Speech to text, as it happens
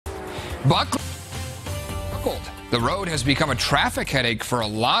Buckley. The road has become a traffic headache for a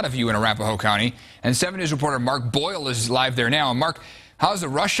lot of you in Arapahoe County, and 7 News reporter Mark Boyle is live there now. Mark, how's the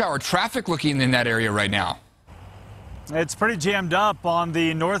rush hour traffic looking in that area right now? It's pretty jammed up on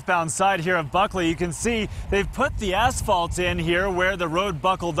the northbound side here of Buckley. You can see they've put the asphalt in here where the road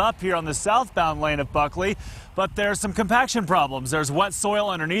buckled up here on the southbound lane of Buckley, but there's some compaction problems. There's wet soil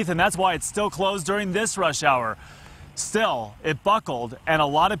underneath, and that's why it's still closed during this rush hour. Still, it buckled, and a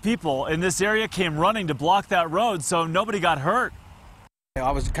lot of people in this area came running to block that road, so nobody got hurt.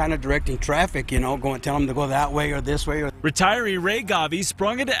 I was kind of directing traffic, telling them to go that way or this way. Retiree Ray Gavi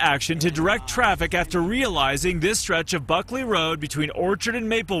sprung into action to direct traffic after realizing this stretch of Buckley Road between Orchard and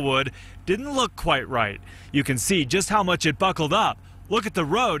Maplewood didn't look quite right. You can see just how much it buckled up. Look at the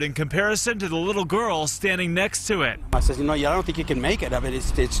road in comparison to the little girl standing next to it. I said, I don't think you can make it.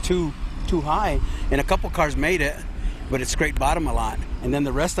 It's too high, and a couple cars made it, but it scraped bottom a lot. And then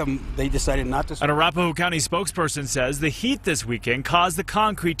the rest of them, they decided not to. An Arapahoe County spokesperson says the heat this weekend caused the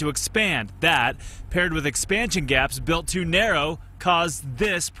concrete to expand. That, paired with expansion gaps built too narrow, caused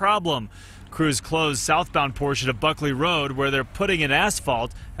this problem. Crews closed southbound portion of Buckley Road where they're putting in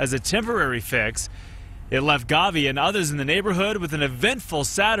asphalt as a temporary fix. It left Gavi and others in the neighborhood with an eventful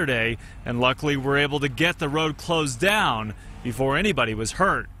Saturday, and luckily were able to get the road closed down before anybody was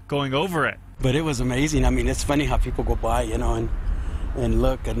hurt going over it. But it was amazing. It's funny how people go by, and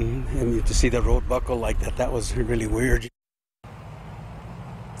look, and to see the road buckle like that, that was really weird.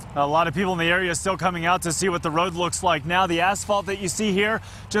 A lot of people in the area still coming out to see what the road looks like now. The asphalt that you see here,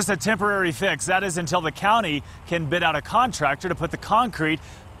 just a temporary fix. That is until the county can bid out a contractor to put the concrete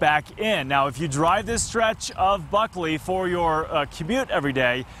back in. Now, if you drive this stretch of Buckley for your commute every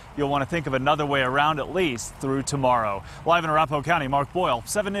day, you'll want to think of another way around at least through tomorrow. Live in Arapahoe County, Mark Boyle,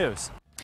 7 News.